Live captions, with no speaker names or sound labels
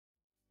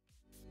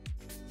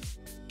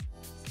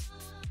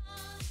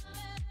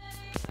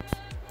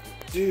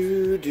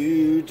Do,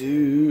 do,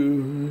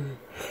 do.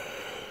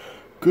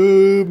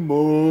 Good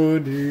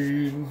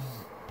morning.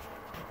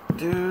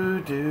 Do,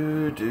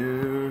 do,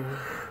 do.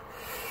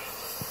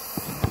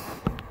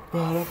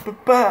 Ba, ba,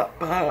 ba,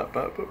 ba,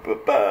 ba, ba, ba,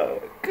 ba.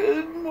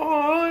 Good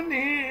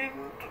morning.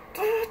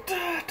 Da,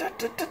 da, da,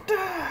 da, da,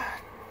 da.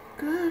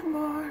 Good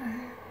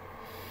morning.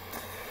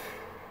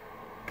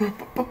 Ba,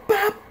 ba, ba,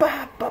 ba,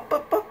 ba, ba,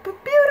 ba, ba, ba.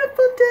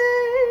 Beautiful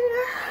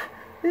day.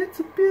 It's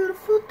a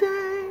beautiful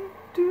day.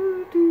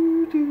 Do,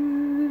 do,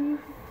 do.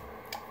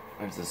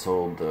 There's this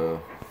old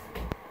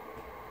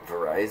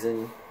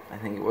Verizon, I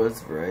think it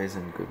was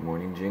Verizon Good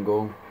Morning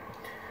jingle,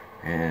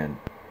 and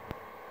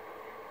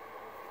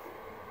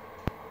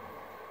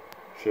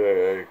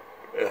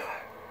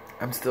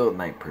I'm still a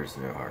night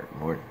person at heart.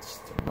 Mornings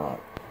are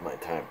not my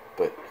time,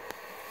 but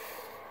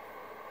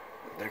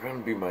they're gonna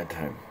be my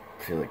time.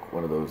 I feel like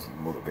one of those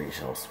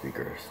motivational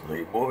speakers.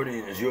 Like,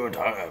 morning is your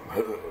time.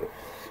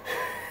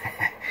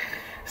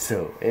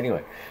 So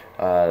anyway,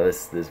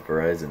 this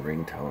Verizon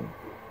ringtone,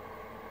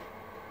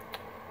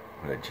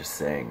 what I just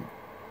sang,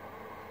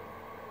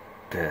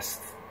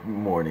 best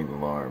morning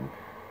alarm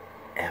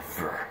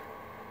ever.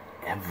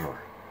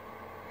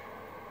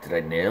 Did I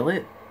nail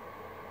it?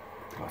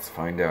 Let's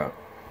find out.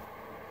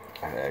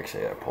 I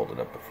pulled it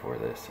up before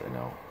this. I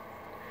know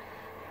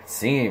it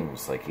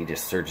seems like he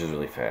just searches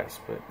really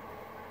fast, but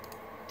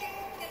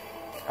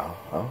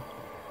oh,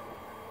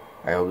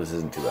 I hope this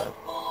isn't too loud.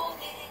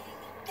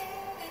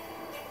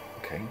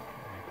 Okay.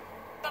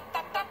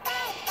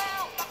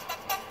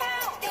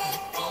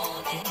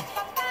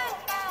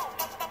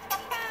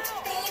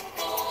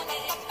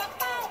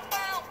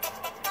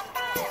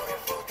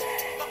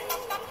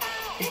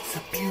 It's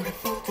a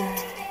beautiful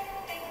day.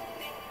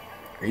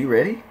 Are you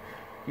ready?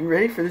 You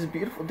ready for this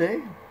beautiful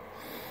day?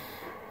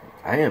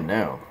 I am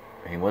now.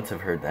 I mean, once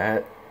I've heard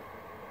that,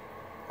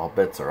 all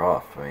bets are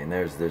off. I mean,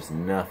 there's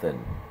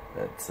nothing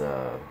that's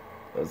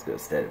gonna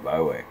stand in my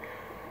way.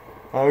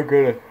 I'm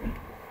gonna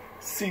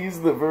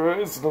seize the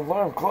Verizon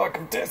alarm clock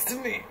of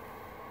destiny.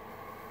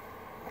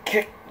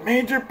 Kick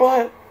major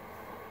butt.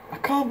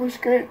 Accomplish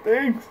great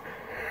things.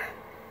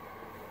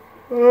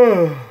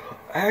 I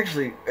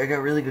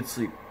got really good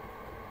sleep.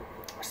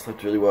 I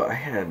slept really well. I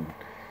had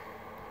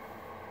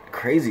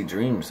crazy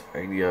dreams.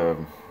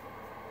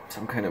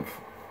 Some kind of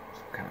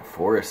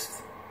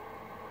forest,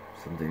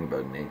 something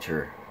about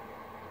nature.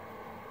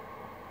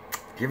 Do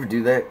you ever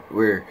do that,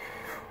 where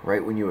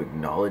right when you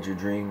acknowledge your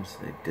dreams,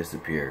 they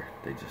disappear?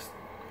 They just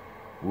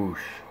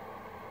whoosh,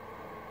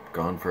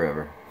 gone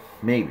forever.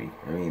 Maybe.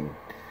 I mean,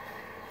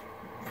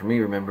 for me,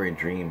 remembering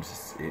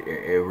dreams,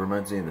 it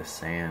reminds me of the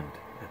sand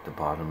at the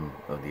bottom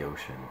of the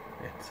ocean.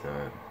 It's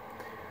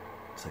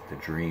like the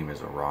dream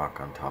is a rock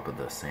on top of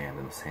the sand,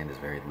 and the sand is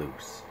very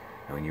loose.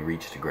 And when you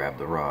reach to grab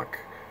the rock,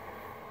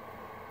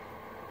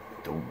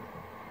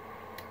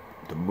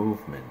 the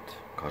movement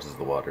causes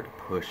the water to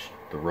push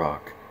the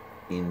rock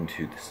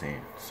into the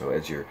sand. So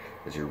as you're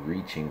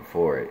reaching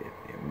for it,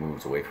 it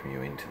moves away from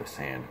you into the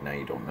sand. Now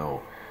you don't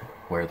know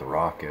where the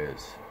rock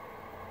is,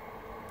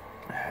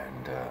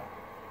 and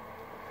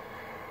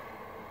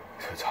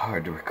so it's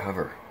hard to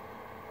recover.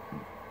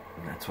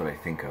 And that's what I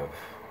think of.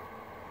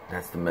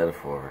 That's the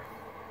metaphor.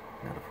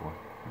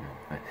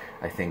 Yeah.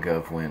 I think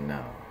of when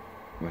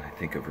I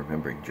think of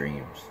remembering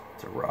dreams.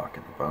 It's a rock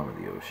at the bottom of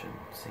the ocean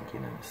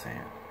sinking into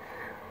sand.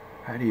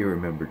 How do you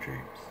remember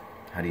dreams?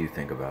 How do you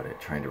think about it?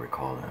 Trying to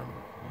recall them.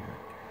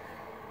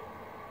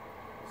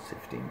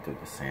 Sifting through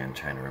the sand,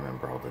 trying to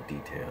remember all the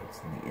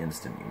details. And the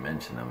instant you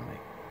mention them,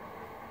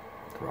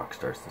 the rock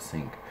starts to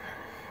sink.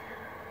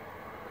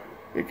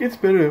 It gets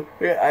better.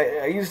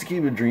 I used to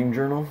keep a dream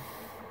journal.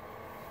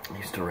 I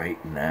used to write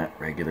in that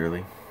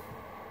regularly.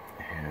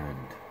 And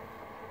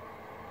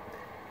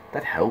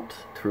that helped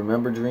to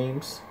remember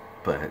dreams,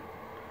 but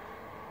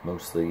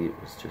mostly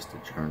it was just a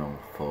journal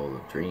full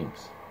of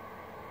dreams.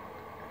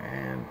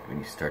 And when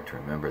you start to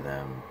remember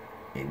them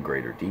in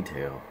greater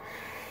detail,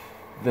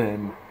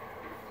 then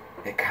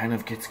it kind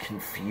of gets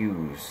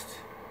confused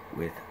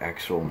with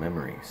actual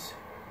memories.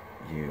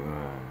 You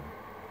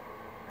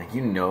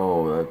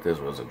know that this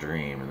was a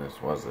dream and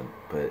this wasn't,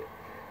 but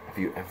have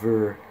you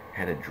ever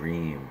had a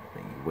dream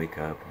that you wake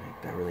up and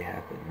like, that really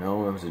happened?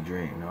 No, it was a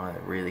dream. No,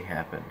 that really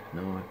happened.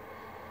 No,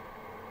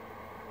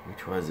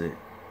 which was it?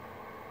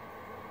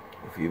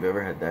 If you've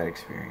ever had that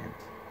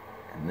experience,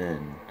 and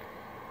then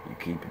you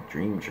keep a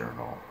dream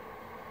journal,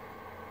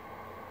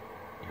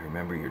 you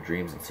remember your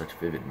dreams in such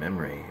vivid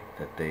memory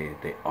that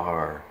they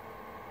are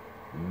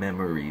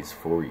memories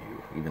for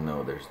you, even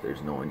though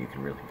there's no one you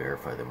can really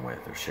verify them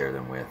with or share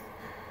them with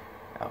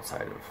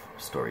outside of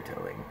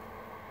storytelling.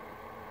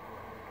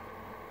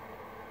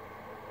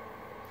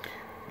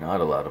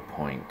 Not a lot of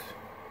point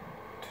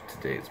to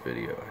today's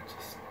video. I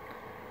just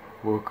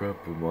woke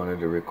up and wanted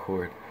to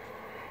record.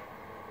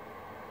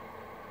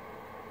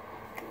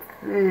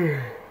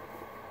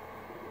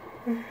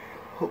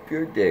 Hope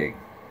your day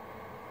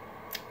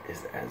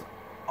is as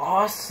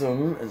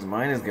awesome as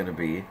mine is gonna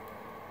be.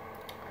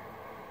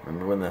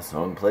 Remember when that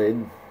song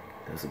played?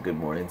 That was a Good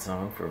Morning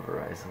song for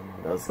Verizon.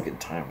 That was a good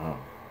time, huh?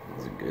 It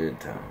was a good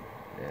time.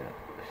 Yeah.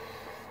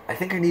 I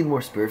think I need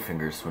more spirit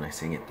fingers when I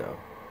sing it though.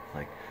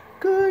 Like,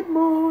 good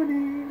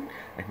morning.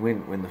 And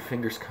when the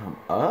fingers come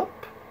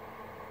up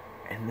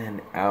and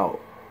then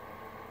out.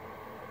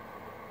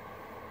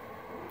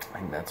 I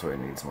think that's where it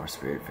needs more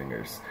spirit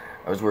fingers.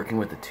 I was working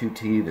with the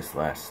 2T this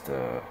last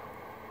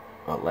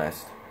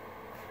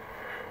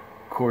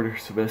quarter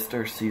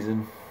semester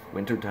season,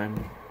 winter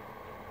time,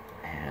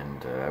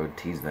 and I would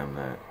tease them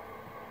that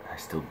I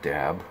still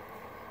dab.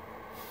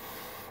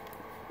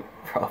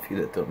 For all of you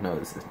that don't know,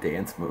 this is a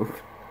dance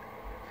move.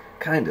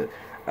 Kinda.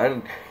 I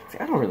don't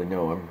really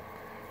know. I'm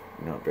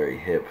not very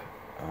hip,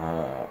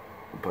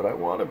 but I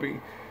want to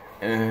be.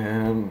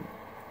 And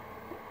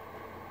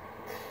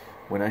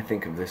when I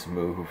think of this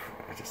move,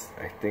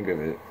 I think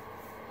of it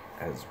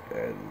as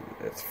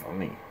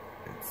funny.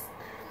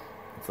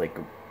 It's like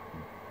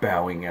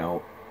bowing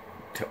out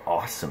to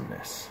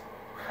awesomeness.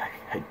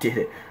 I did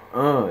it.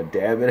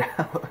 Dab it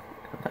out.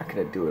 I'm not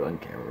gonna do it on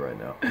camera right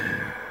now.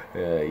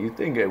 You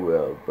think I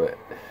will, but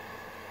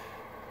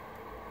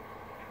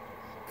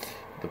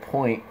the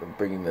point of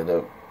bringing that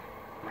up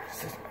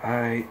is that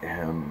I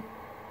am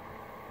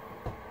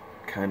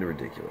kind of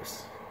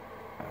ridiculous.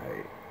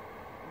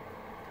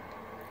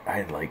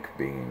 I like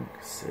being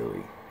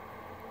silly.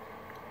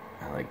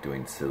 I like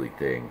doing silly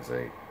things.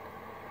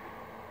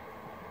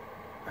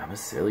 I'm a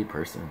silly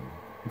person.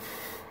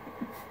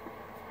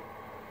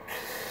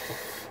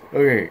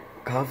 Okay,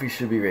 coffee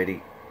should be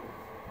ready.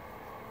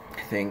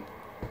 I think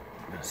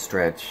I'm gonna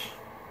stretch,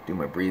 do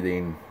my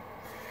breathing,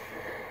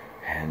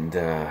 and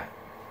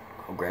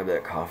I'll grab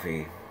that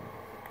coffee,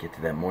 get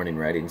to that morning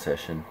writing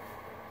session.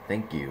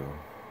 Thank you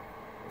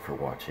for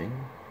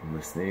watching and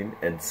listening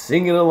and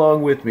singing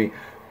along with me.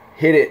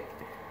 Hit it.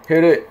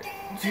 Hit it.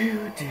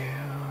 Do.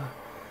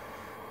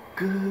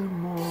 Good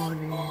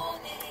morning.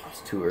 It's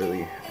too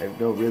early. I have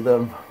no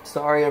rhythm.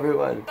 Sorry,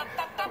 everyone.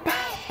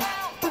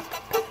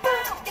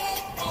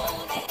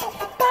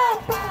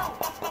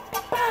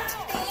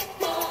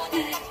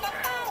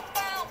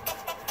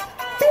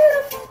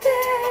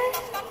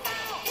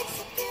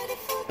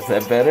 Is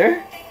that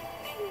better?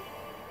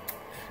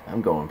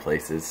 I'm going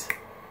places.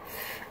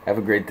 Have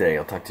a great day.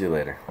 I'll talk to you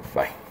later.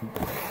 Bye.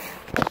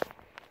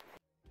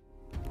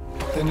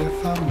 And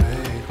if I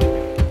may